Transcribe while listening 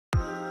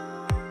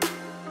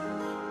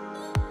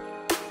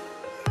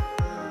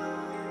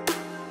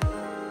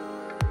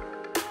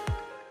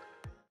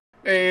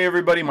Hey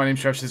everybody, my name's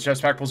Josh. This is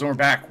Just Packables, and we're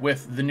back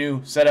with the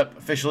new setup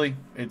officially.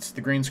 It's the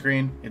green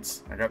screen.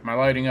 I got my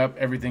lighting up.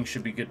 Everything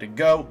should be good to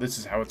go. This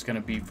is how it's going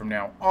to be from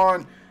now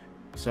on.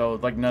 So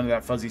like none of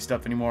that fuzzy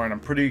stuff anymore, and I'm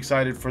pretty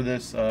excited for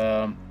this.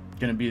 Going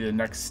to be the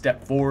next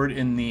step forward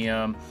in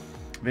the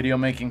video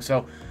making.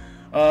 So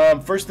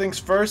first things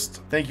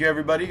first, thank you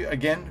everybody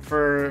again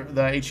for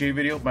the HGA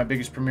video, my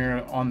biggest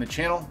premiere on the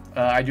channel.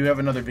 I do have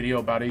another video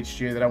about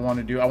HGA that I want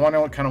to do. I want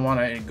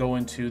to go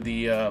into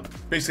the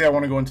basically I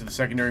want to go into the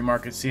secondary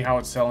market, see how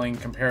it's selling,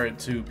 compare it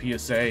to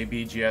PSA,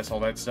 BGS, all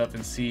that stuff,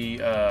 and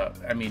see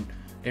I mean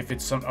if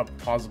it's a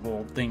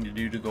plausible thing to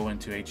do to go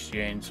into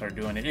HGA and start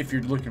doing it if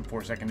you're looking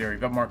for secondary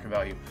market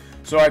value.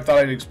 So I thought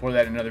I'd explore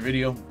that in another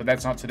video, but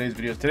that's not today's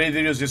video. Today's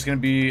video is just going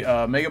to be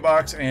a mega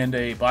box and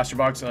a blaster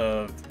box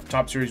of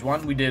Top Series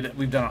 1. We've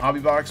done a hobby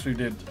box, we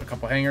did a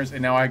couple hangers,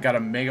 and now I got a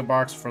mega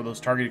box for those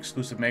Target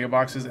exclusive mega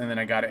boxes, and then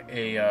I got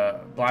a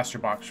blaster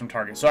box from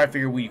Target. So I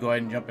figured we go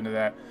ahead and jump into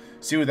that,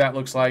 see what that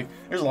looks like.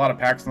 There's a lot of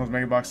packs in those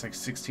mega boxes, like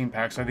 16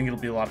 packs, so I think it'll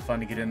be a lot of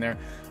fun to get in there.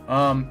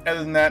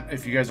 Other than that,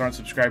 if you guys aren't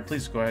subscribed,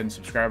 please go ahead and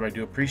subscribe. I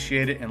do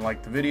appreciate it, and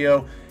like the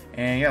video.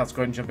 And yeah, let's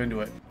go ahead and jump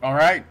into it. All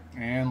right,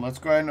 and let's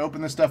go ahead and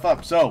open this stuff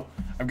up. So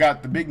I've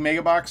got the big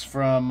mega box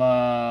from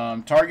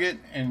Target,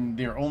 and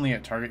they're only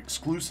at Target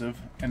exclusive.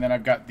 And then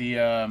I've got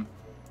the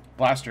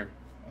blaster.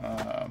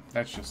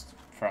 That's just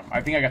from,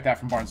 I think I got that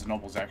from Barnes &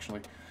 Noble's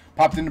actually.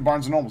 Popped into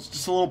Barnes & Noble's,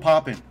 just a little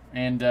pop-in,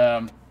 and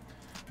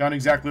found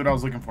exactly what I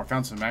was looking for.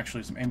 Found some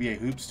NBA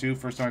hoops too.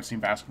 First time I've seen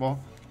basketball.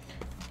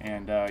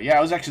 And yeah,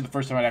 it was actually the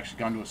first time I'd actually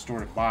gone to a store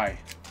to buy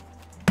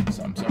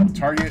some. So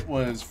Target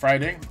was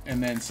Friday,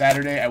 and then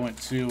Saturday I went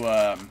to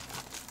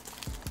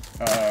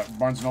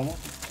Barnes & Noble,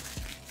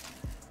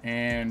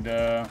 and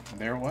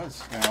there it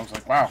was. And I was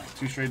like, wow,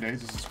 2 straight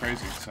days, this is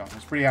crazy. So I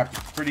was pretty happy,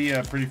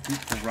 pretty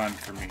fruitful run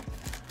for me.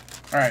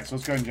 All right, so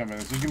let's go ahead and jump in.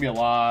 This is gonna be a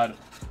lot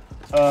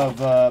of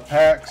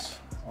packs,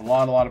 a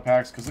lot of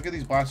packs. Cause look at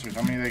these blasters,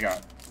 how many they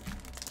got.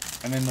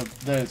 And then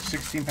the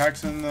 16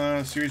 packs in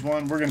the Series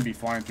 1, we're going to be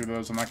flying through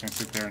those. I'm not going to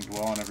sit there and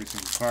dwell on every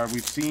single card.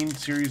 We've seen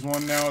Series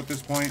 1 now at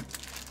this point,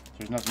 so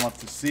there's nothing left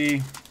to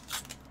see.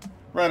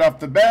 Right off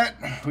the bat,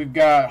 we've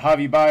got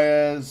Javi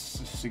Baez,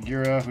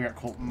 Segura, we got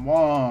Colton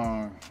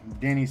Wong,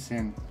 Danny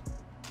Santana,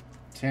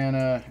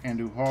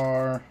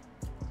 Andujar,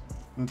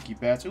 Mookie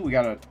Betts. Ooh, we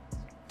got a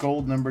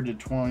gold number to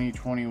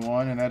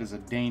 2021, and that is a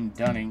Dane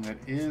Dunning. That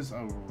is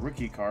a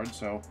rookie card,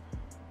 so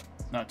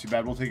not too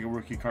bad. We'll take a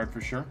rookie card for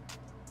sure.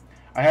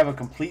 I have a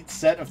complete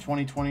set of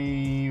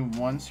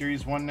 2021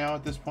 Series 1 now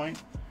at this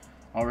point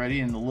already,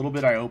 and the little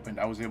bit I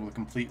opened, I was able to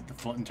complete the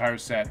full entire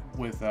set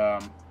with, oh,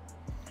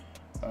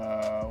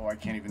 I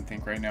can't even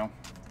think right now.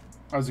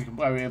 I was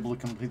able to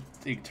complete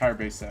the entire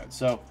base set.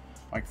 So,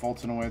 Mike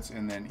Fultonowitz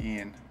and then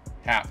Ian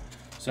Happ.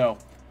 So,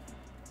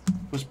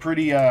 was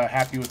pretty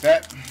happy with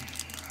that.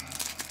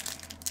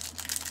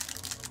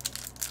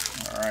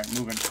 All right,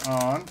 moving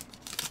on.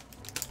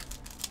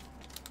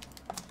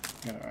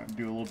 Gotta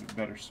do a little bit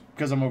better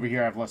because I'm over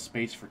here. I have less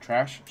space for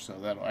trash, so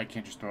that I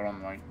can't just throw it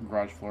on my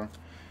garage floor.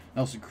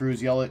 Nelson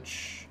Cruz,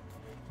 Yelich,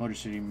 Motor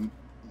City,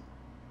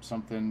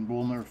 something,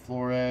 Wilmer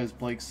Flores,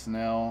 Blake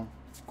Snell,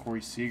 Corey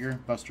Seager,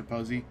 Buster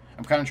Posey.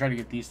 I'm kind of trying to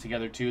get these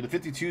together too. The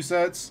 52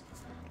 sets,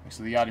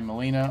 so the Yadi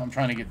Molina. I'm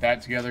trying to get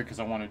that together because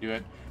I want to do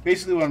it.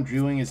 Basically, what I'm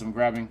doing is I'm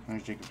grabbing.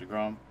 There's Jacob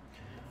deGrom.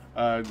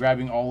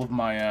 Grabbing all of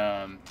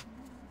my.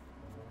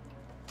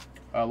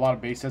 A lot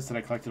of base sets that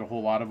I collected a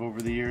whole lot of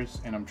over the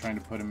years, and I'm trying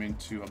to put them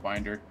into a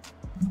binder.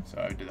 So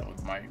I did that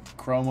with my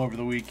Chrome over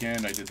the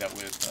weekend. I did that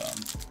with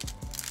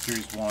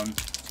Series 1.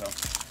 So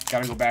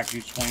got to go back to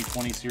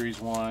 2020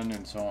 Series 1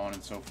 and so on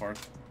and so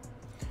forth.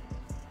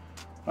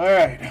 All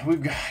right,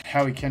 we've got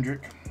Howie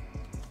Kendrick,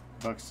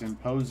 Buxton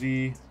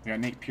Posey. We got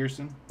Nate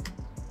Pearson,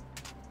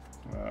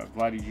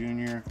 Vladdy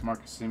Jr.,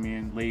 Marcus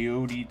Semien,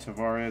 Leody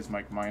Tavares,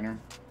 Mike Minor.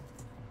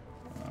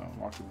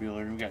 Walker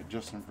Buehler. We got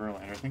Justin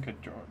Verlander. I think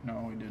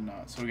no, we did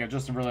not. So we got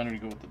Justin Verlander to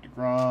go with the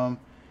DeGrom.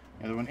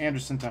 The other one,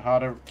 Anderson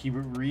Tejada,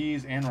 Keibert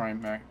Ruiz, and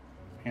Ryan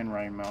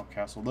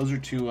Mountcastle. Those are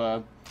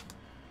 2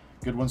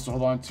 good ones to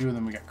hold on to. And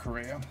then we got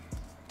Correa.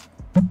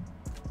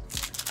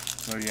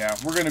 So yeah,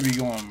 we're gonna be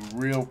going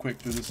real quick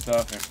through this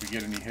stuff. If we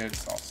get any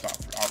hits, I'll stop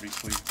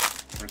obviously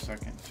for a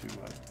second to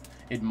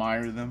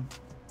admire them.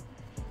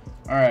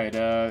 All right,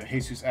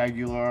 Jesus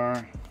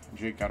Aguilar,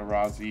 Jake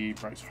Gattarazi,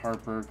 Bryce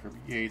Harper, Kirby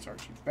Yates,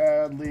 Archie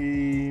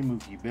Badley,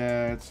 Mookie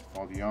Betts,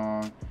 Paul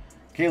DeJong,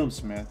 Caleb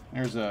Smith.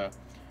 There's a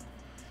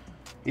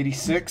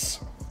 86,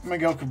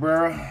 Miguel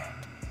Cabrera.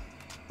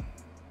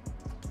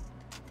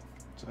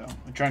 So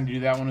I'm trying to do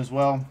that one as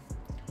well.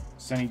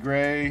 Sonny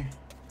Gray,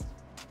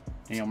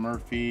 Daniel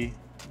Murphy,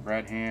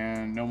 Brad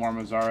Hand, Nomar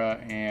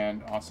Mazara,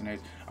 and Austin Hayes.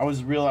 I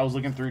was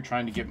looking through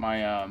trying to get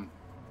my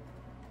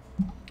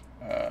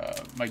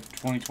my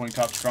 2020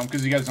 Topps Chrome,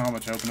 because you guys know how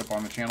much I opened up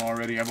on the channel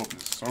already. I've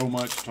opened so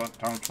much.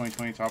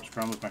 2020 Topps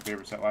Chrome was my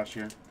favorite set last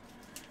year,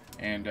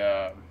 and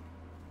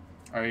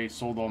I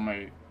sold all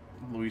my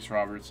Luis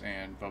Roberts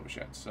and Bo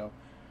Bichette, so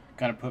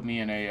kind of put me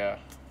in a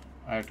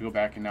I have to go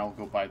back and now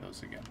go buy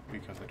those again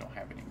because I don't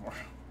have any more.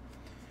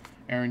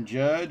 Aaron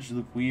Judge,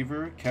 Luke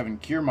Weaver, Kevin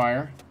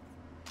Kiermaier,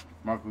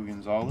 Marco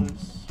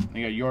Gonzalez.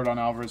 You got Yordan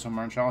Alvarez home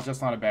run challenge.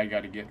 That's not a bad guy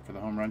to get for the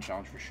home run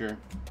challenge for sure.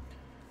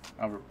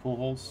 Albert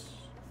Pujols,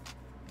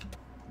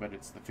 but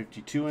it's the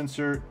 52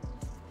 insert.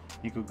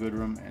 Nico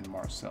Goodrum and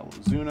Marcell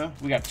Ozuna.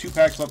 We got 2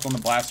 packs left on the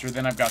blaster.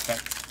 Then I've got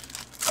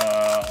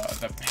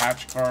that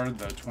patch card,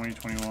 the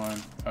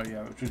 2021. Oh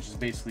yeah, which is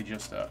basically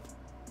just a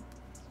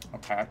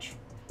patch.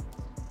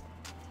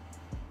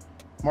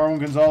 Marwin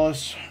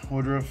Gonzalez,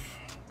 Woodruff,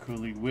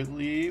 Cooley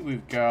Whitley.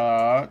 We've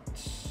got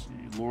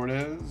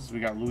Lourdes. We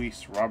got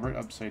Luis Robert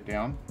upside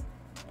down.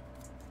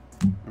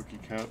 Rookie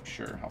Cup.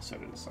 Sure, I'll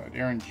set it aside.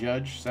 Aaron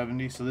Judge,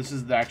 70. So this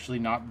is actually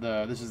not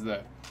the. This is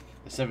the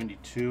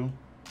 72.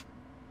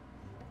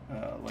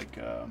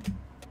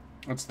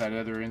 What's that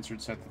other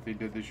insert set that they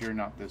did this year?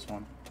 Not this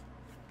one.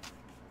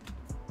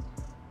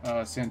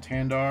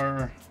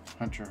 Santander,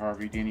 Hunter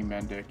Harvey, Danny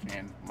Mendick,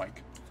 and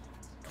Mike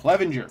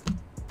Clevenger.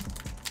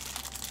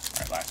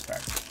 Alright, last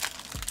pack.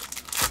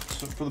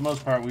 So for the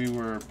most part, we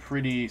were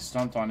pretty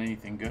stumped on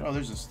anything good. Oh,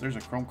 there's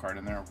a Chrome card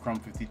in there, a Chrome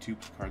 52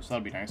 card, so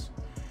that'll be nice.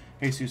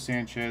 Jesus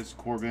Sanchez,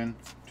 Corbin,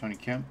 Tony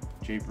Kemp,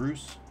 Jay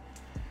Bruce,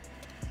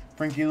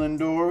 Frankie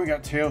Lindor. We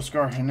got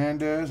Teoscar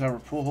Hernandez,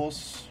 Albert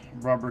Pujols,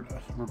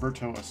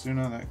 Roberto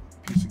Osuna, that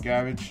piece of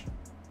garbage.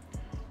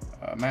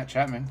 Matt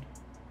Chapman.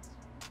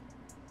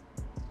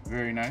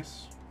 Very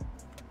nice.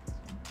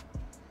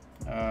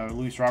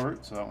 Luis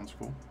Robert, so that one's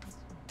cool.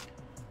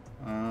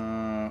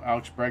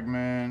 Alex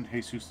Bregman,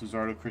 Jesus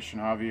Luzardo, Christian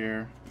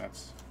Javier.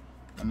 That's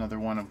another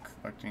one I'm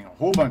collecting a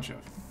whole bunch of.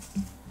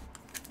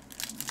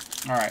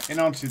 Alright, and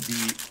on to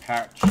the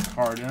patch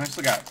card. And I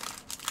still got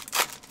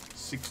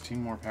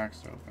 16 more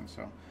packs to open.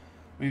 So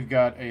we've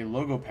got a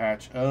logo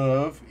patch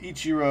of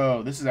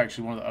Ichiro. This is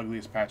actually one of the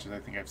ugliest patches I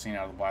think I've seen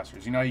out of the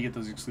blasters. You know how you get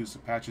those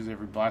exclusive patches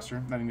every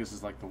blaster? I think this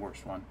is like the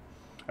worst one.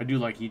 I do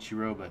like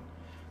Ichiro, but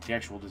the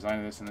actual design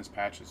of this and this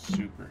patch is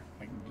super,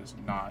 like, just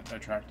not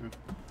attractive.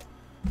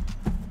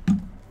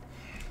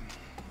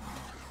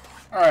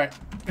 Alright,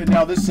 and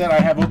now this set, I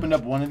have opened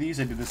up one of these.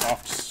 I did this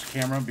off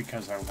camera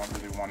because I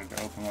really wanted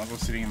to open one. I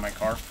was sitting in my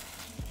car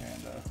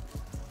and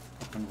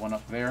opened one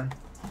up there.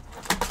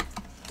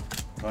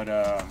 But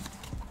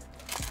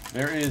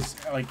there is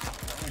like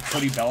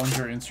Cody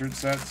Bellinger insert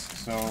sets.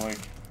 So like,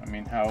 I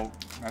mean, how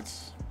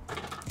that's.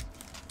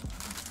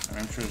 I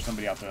mean, I'm sure there's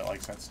somebody out there that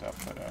likes that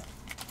stuff, but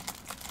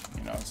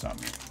you know, it's not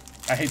me.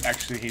 I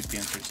actually hate the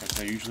insert sets.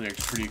 They're usually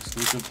pretty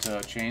exclusive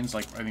to chains.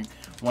 Like I think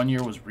one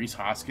year was Rhys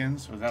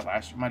Hoskins. Was that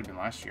last year? Might have been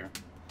last year.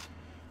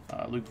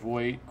 Luke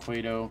Voigt,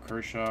 Cueto,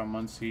 Kershaw,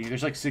 Muncy.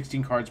 There's like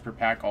 16 cards per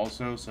pack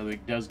also, so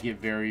it does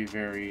get very,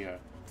 very.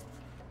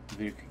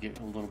 They could get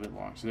a little bit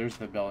long. So there's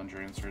the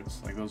Bellinger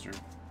inserts. Like those are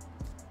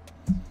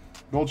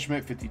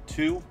Goldschmidt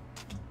 52,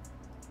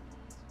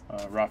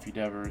 Rafi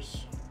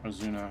Devers,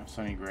 Ozuna,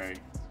 Sonny Gray,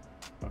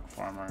 Buck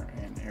Farmer,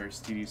 and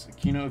Aristides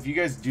Aquino. If you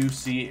guys do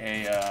see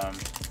a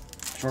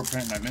short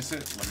print and I miss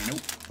it, let me know.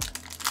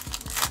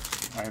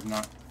 I have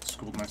not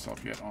schooled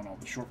myself yet on all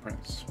the short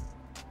prints.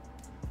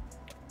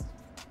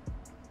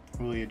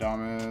 Willie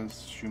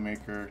Adames,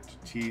 Shoemaker,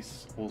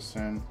 Tatis,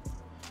 Olsen,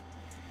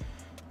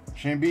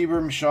 Shane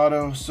Bieber,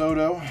 Machado,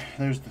 Soto.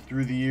 There's the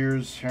through the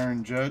years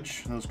Aaron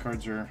Judge. Those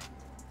cards are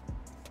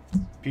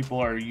people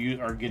are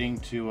getting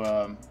to,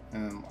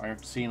 and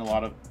I've seen a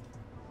lot of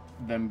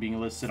them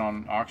being listed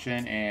on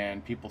auction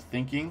and people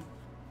thinking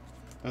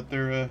that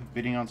they're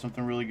bidding on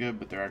something really good,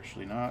 but they're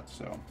actually not.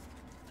 So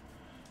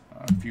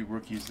a few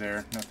rookies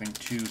there, nothing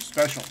too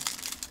special.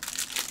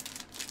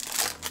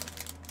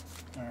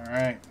 All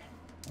right.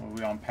 Well,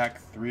 we on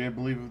pack 3, I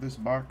believe, of this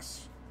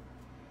box.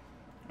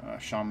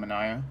 Sean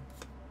Manaea,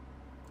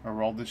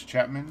 Aroldis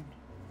Chapman,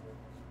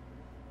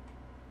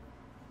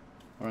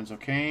 Lorenzo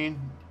Cain,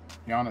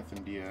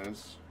 Jonathan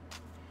Diaz,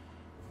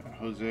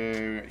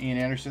 Jose Ian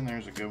Anderson.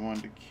 There's a good one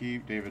to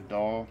keep. David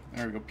Dahl.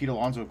 There we go. Pete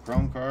Alonso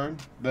Chrome card.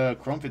 The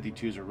Chrome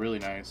 52s are really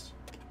nice.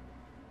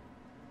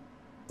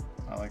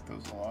 I like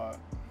those a lot.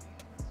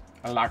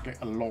 I like it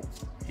a lot.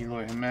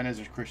 Eloy Jimenez.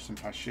 There's Christian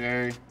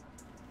Pache.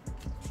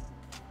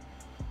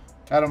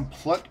 Adam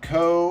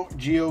Plutko,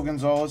 Gio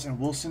Gonzalez, and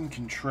Wilson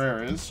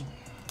Contreras.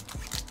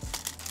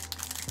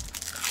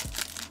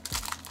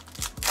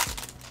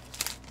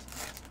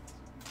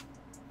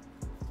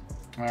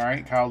 All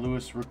right, Kyle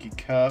Lewis, Rookie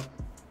Cup.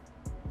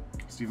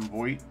 Stephen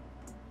Voigt,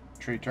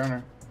 Trey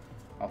Turner,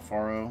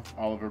 Alfaro,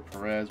 Oliver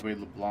Perez, Wade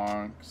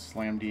LeBlanc,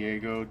 Slam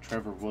Diego,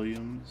 Trevor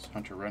Williams,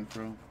 Hunter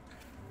Renfroe,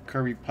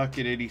 Kirby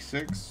Puckett,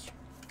 86,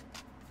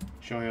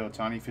 Shohei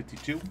Ohtani,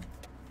 52.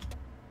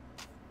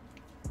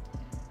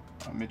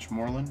 Mitch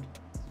Moreland,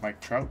 Mike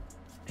Trout,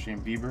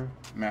 Shane Bieber,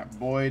 Matt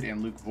Boyd,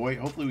 and Luke Voigt.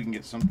 Hopefully we can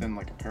get something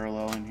like a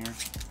parallel in here.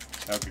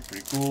 That would be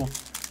pretty cool.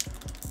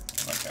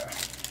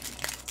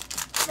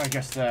 I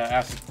guess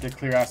the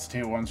clear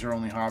acetate ones are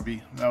only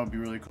hobby. That would be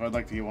really cool. I'd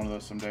like to get one of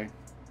those someday.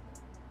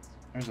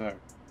 There's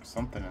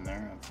something in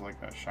there. It's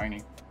like a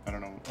shiny. I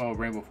don't know. Oh,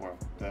 rainbow foil.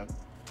 I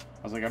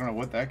was like, I don't know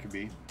what that could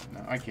be.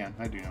 No, I can.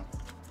 I do know.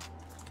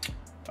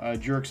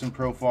 Jurickson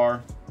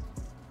Profar.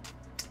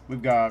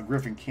 We've got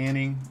Griffin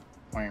Canning,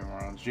 Wayne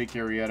Rounds, Jake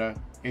Arrieta,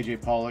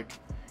 AJ Pollock,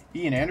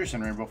 Ian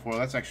Anderson rainbow foil.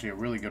 That's actually a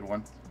really good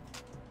one.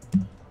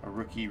 A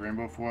rookie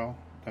rainbow foil.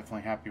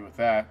 Definitely happy with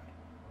that.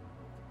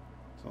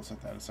 So I'll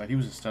set that aside. He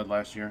was a stud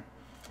last year.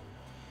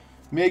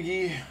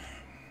 Miggy,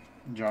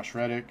 Josh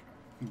Reddick,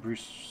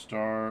 Bruce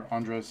Starr,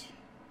 Andres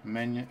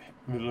Jimenez,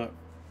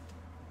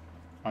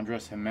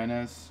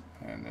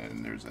 and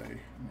then there's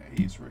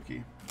a A's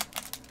rookie.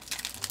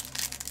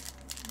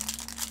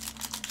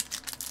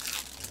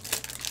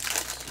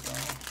 So,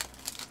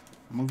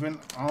 moving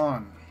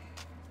on.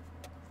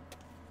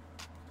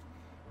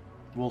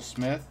 Will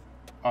Smith,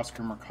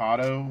 Oscar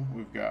Mercado.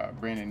 We've got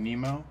Brandon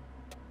Nemo,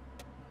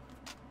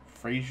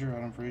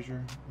 Adam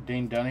Frazier,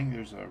 Dane Dunning.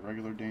 There's a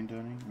regular Dane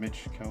Dunning.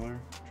 Mitch Keller,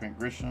 Trent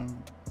Grisham,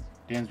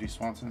 Dansby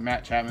Swanson,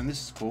 Matt Chapman.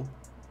 This is cool.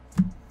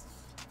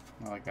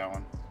 I like that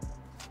one.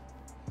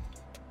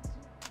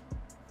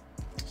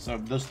 So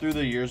those through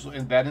the years,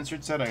 that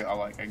insert set I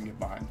like. I can get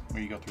behind.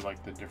 Where you go through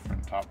like the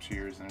different top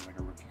tiers and there's like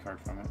a rookie card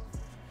from it.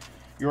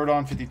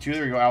 Jordan 52.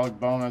 There you go. Alec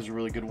Bohm. That's a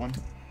really good one.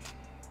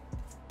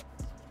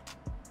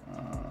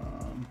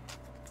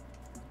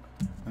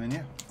 And then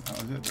yeah,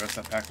 that was it. The rest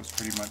of that pack was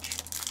pretty much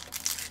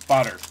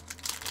fodder.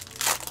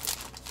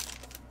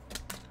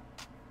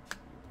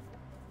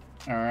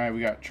 All right, we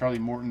got Charlie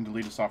Morton to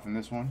lead us off in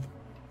this one.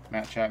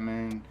 Matt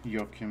Chapman,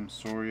 Joakim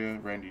Soria,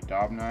 Randy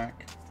Dobnak,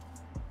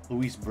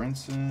 Luis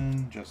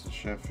Brinson, Justice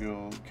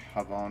Sheffield,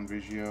 Kavon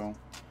Biggio.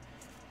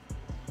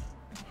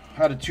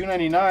 Out of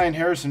 299,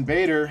 Harrison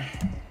Bader.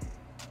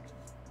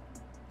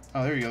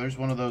 Oh, there you go. There's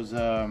one of those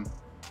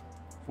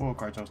foil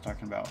cards I was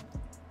talking about.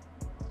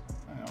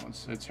 I know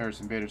it's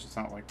Harrison Bader, so it's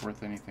not like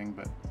worth anything,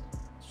 but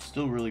it's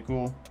still really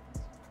cool.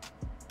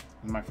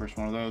 This is my first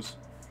one of those.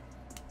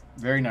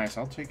 Very nice.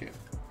 I'll take it.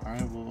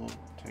 I will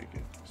take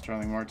it.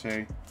 Sterling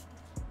Marte,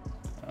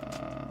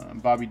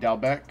 Bobby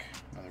Dalbec,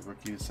 another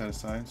rookie to set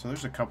aside. So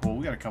there's a couple.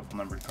 We got a couple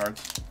numbered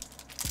cards.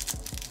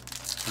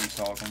 Pretty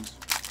solid ones.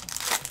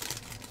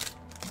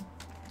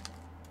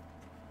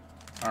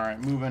 All right,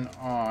 moving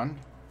on.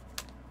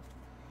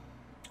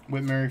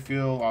 Whit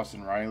Merrifield,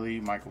 Austin Riley,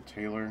 Michael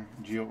Taylor,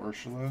 Gio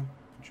Urshela,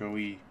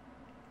 Joey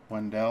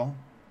Wendell.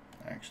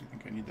 I actually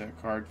think I need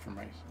that card for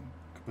my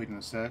completing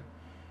the set.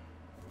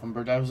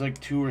 I was like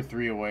 2 or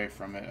 3 away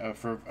from it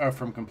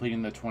from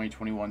completing the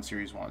 2021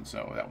 Series 1,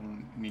 so that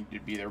one needed to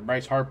be there.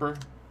 Bryce Harper,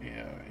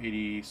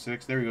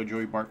 86. There we go.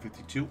 Joey Bart,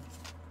 52.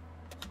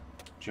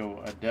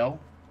 Joe Adele.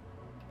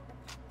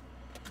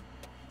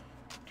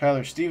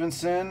 Tyler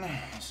Stevenson.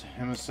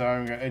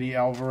 MSI. We got Eddie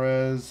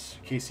Alvarez,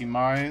 Casey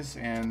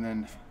Mize, and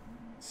then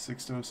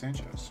Sixto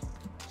Sanchez.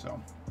 So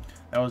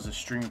that was a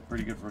string of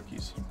pretty good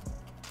rookies.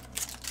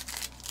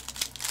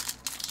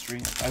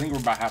 I think we're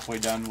about halfway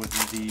done with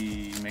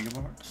the Mega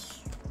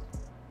Box.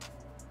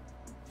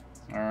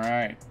 All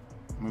right,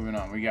 moving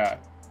on. We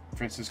got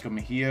Francisco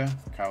Mejia,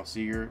 Kyle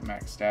Seager,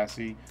 Max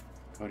Stassi,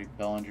 Cody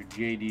Bellinger,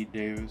 J.D.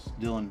 Davis,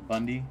 Dylan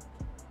Bundy,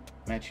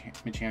 Mitch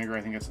Haniger.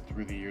 I think that's a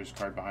through the years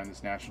card behind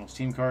this Nationals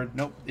team card.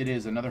 Nope, it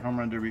is another home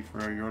run derby for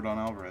Yordan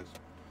Alvarez.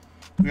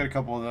 We got a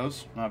couple of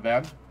those, not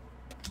bad.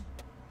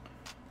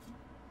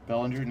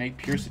 Bellinger, Nate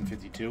Pearson,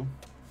 52.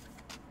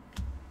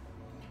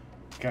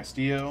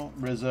 Castillo,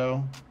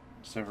 Rizzo,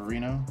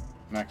 Severino,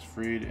 Max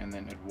Fried, and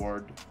then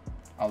Edward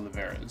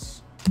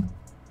Olivares.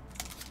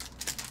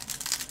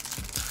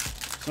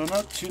 So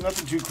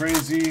nothing too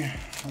crazy.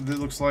 It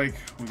looks like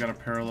we got a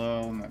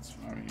parallel, and that's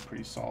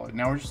pretty solid.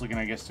 Now we're just looking,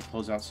 I guess, to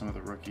close out some of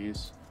the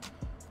rookies,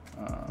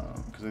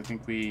 because I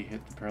think we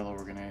hit the parallel.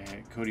 We're gonna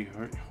hit Cody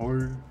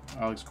Hoyer,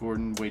 Alex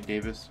Gordon, Wade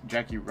Davis,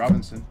 Jackie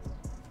Robinson.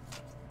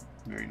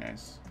 Very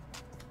nice.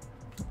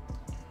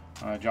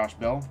 Josh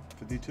Bell,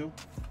 52.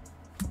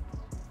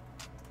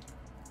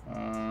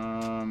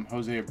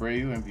 Jose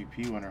Abreu,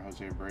 MVP winner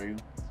Jose Abreu.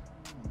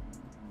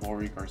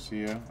 Lori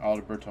Garcia,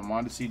 Alberto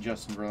Mondesi,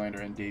 Justin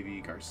Verlander, and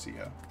Davey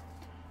Garcia.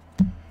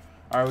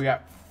 All right, we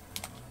got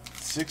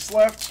 6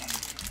 left.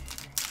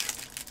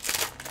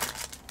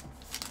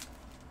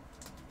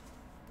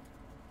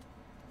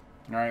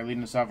 All right,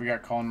 leading us off, we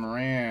got Colin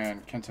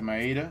Moran, Kenta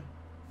Maeda,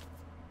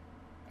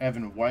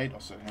 Evan White, I'll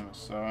set him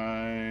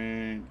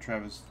aside,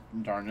 Travis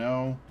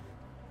d'Arnaud,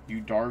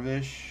 Yu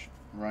Darvish,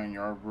 Ryan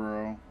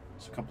Yarbrough.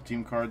 It's a couple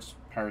team cards,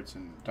 Pirates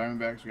and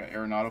Diamondbacks. We got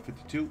Arenado,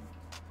 52.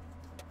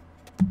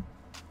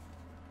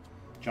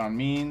 John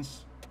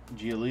Means,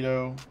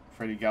 Giolito,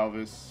 Freddie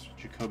Galvis,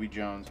 Jacoby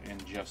Jones,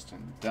 and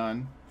Justin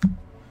Dunn.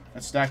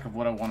 That stack of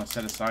what I want to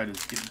set aside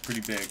is getting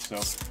pretty big, so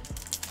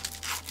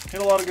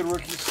hit a lot of good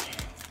rookies,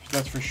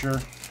 that's for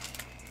sure.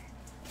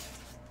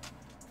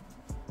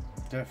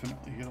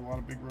 Definitely hit a lot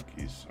of big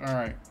rookies. All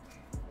right.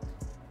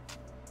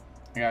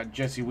 I got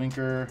Jesse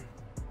Winker,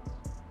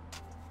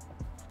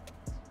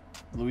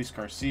 Luis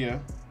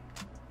Garcia,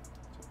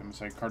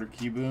 inside Carter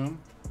Keyboom,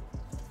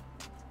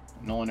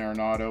 Nolan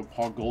Arenado,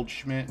 Paul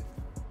Goldschmidt,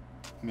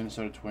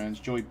 Minnesota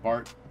Twins, Joey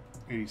Bart,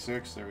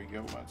 86. There we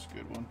go. That's a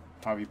good one.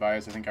 Javi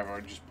Baez. I think I've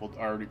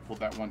already pulled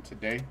that one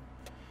today.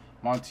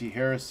 Monty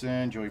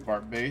Harrison, Joey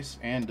Bart base,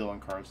 and Dylan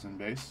Carlson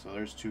base. So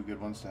there's 2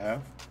 good ones to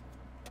have.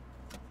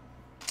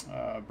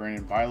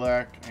 Brandon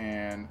Bilak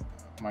and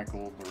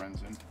Michael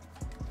Lorenzen.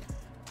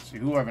 Let's see,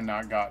 who have I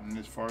not gotten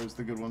as far as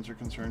the good ones are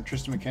concerned?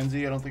 Tristan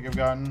McKenzie, I don't think I've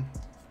gotten.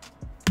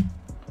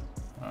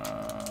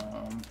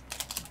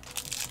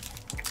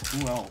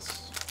 Who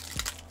else?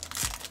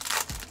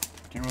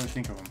 Can't really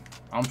think of them.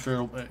 I'm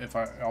sure if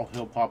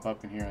he'll pop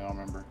up in here and I'll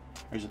remember.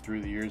 There's a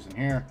through the years in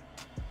here.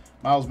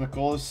 Miles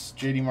McCullis,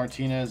 JD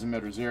Martinez,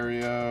 Ahmed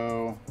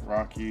Rosario,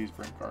 Rockies,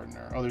 Brent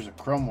Gardner. Oh, there's a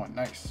Chrome one.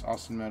 Nice.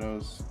 Austin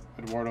Meadows,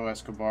 Eduardo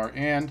Escobar,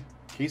 and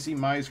Casey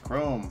Mize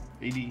Chrome,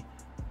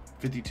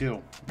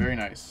 80-52. Very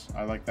nice.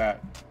 I like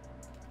that.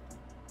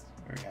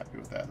 Very happy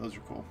with that. Those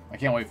are cool. I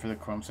can't wait for the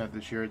Chrome set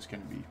this year. It's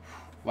going to be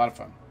a lot of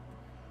fun.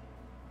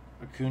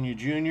 Acuna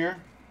Jr.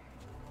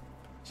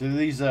 So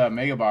these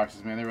mega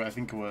boxes, man, they were, I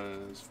think it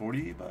was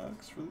 $40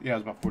 for, yeah, it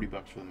was about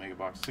 $40 for the mega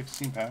box.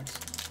 16 packs.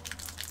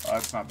 Oh,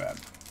 that's not bad.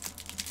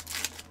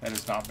 That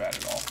is not bad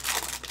at all.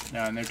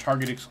 Now, and they're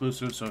Target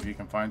exclusive, so if you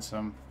can find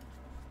some,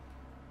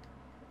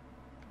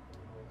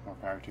 more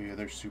power to you.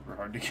 They're super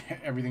hard to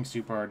get. Everything's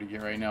super hard to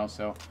get right now,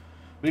 so,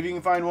 but if you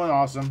can find one,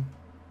 awesome.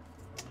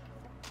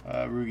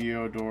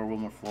 Ruggiero, Odor,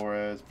 Wilmer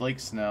Flores, Blake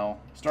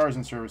Snell, Stars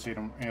in Service,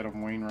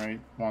 Adam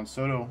Wainwright, Juan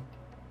Soto,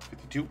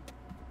 52.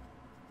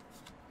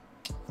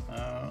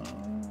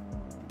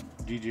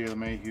 DJ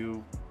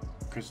LeMahieu,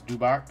 Chris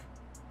Dubach,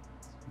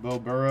 Bo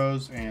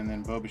Burrows, and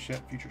then Bo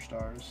Bichette, Future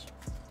Stars.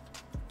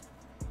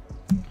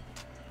 All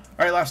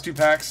right, last two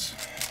packs.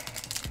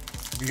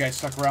 If you guys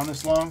stuck around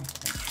this long,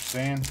 thanks for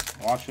staying,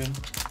 watching.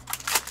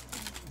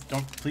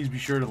 Please be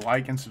sure to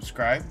like and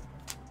subscribe.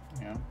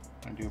 Yeah,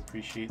 I do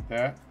appreciate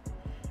that.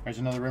 There's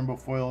another rainbow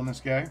foil in this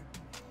guy.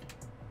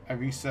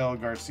 Avisel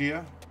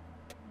Garcia,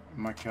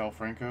 Michael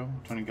Franco,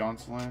 Tony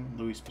Gonsolin,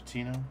 Luis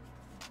Patino,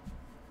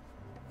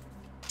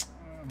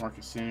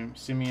 Marcus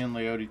Simeon,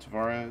 Leody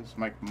Tavares,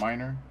 Mike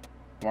Minor,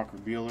 Walker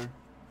Buehler,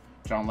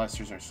 John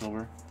Lester's our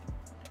silver.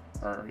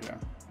 Or, yeah.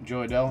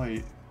 Joe Adele,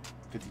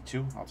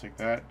 52. I'll take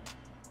that.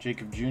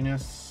 Jacob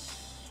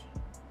Junis,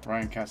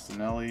 Ryan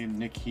Castanelli,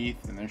 Nick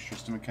Heath, and there's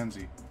Tristan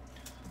McKenzie.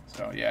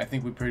 So, yeah, I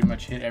think we pretty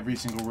much hit every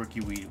single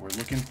rookie we were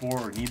looking for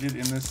or needed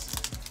in this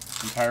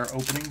entire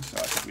opening. So,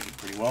 I think we did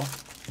pretty well.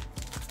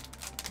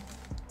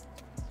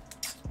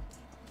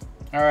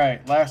 All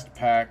right, last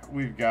pack.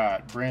 We've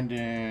got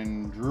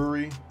Brandon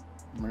Drury,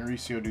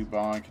 Mauricio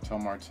Dubon, Ketel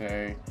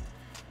Marte,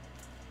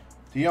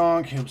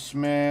 DeYoung, Caleb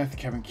Smith,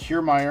 Kevin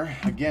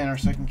Kiermaier. Again, our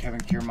second Kevin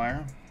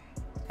Kiermaier.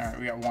 All right,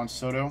 we got Juan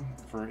Soto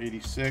for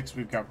 86.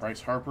 We've got Bryce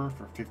Harper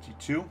for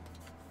 52.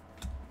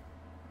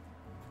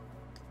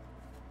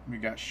 We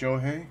got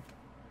Shohei,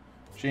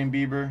 Shane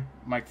Bieber,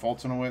 Mike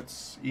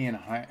Fultonowitz, Ian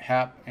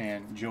Happ,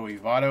 and Joey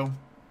Votto.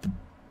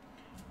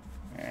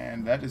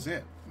 And that is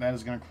it. That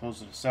is going to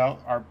close us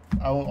out.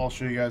 I'll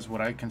show you guys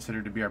what I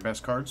consider to be our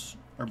best cards,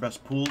 our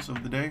best pools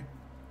of the day.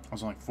 I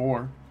was only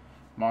 4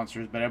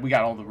 monsters, but we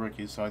got all the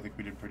rookies, so I think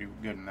we did pretty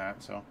good in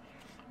that. So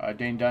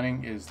Dane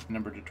Dunning is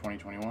numbered to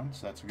 2021,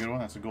 so that's a good one.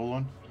 That's a gold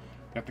one.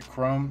 Got the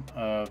Chrome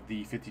of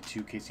the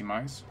 52 Casey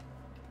Mize.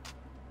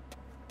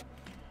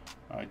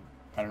 I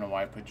don't know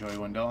why I put Joey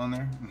Wendell in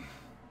there.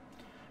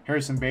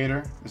 Harrison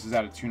Bader. This is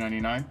out of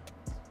 299,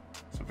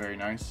 so very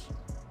nice.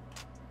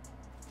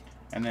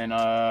 And then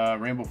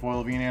Rainbow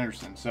Foil of Ian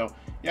Anderson. So,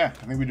 yeah,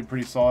 I think we did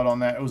pretty solid on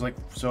that. It was like,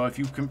 so if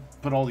you can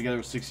put all together,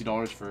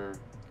 $60 for,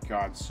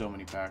 God, so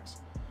many packs.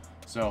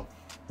 So,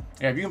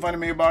 yeah, if you can find a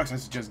mega box, I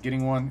suggest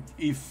getting one.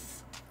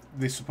 If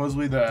they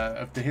supposedly,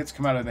 if the hits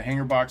come out of the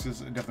hanger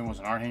boxes, it definitely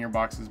wasn't our hanger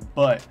boxes.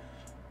 But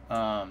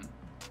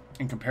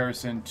in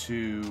comparison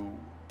to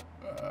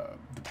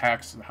the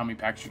packs, how many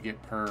packs you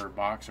get per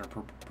box or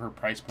per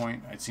price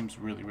point, it seems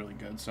really, really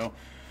good. So,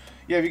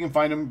 yeah, if you can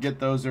find them, get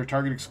those. They're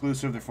Target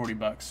exclusive. They're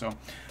 $40. So,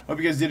 hope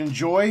you guys did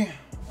enjoy.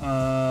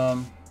 Are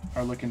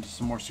looking to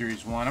some more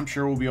Series 1. I'm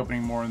sure we'll be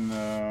opening more in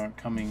the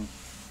coming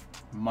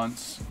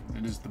months.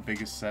 It is the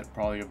biggest set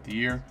probably of the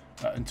year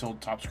until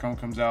Topps Chrome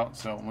comes out.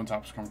 So, when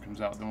Topps Chrome comes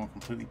out, then we'll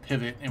completely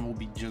pivot and we'll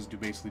be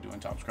basically doing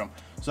Topps Chrome.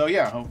 So,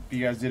 yeah, hope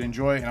you guys did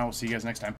enjoy, and I will see you guys next time.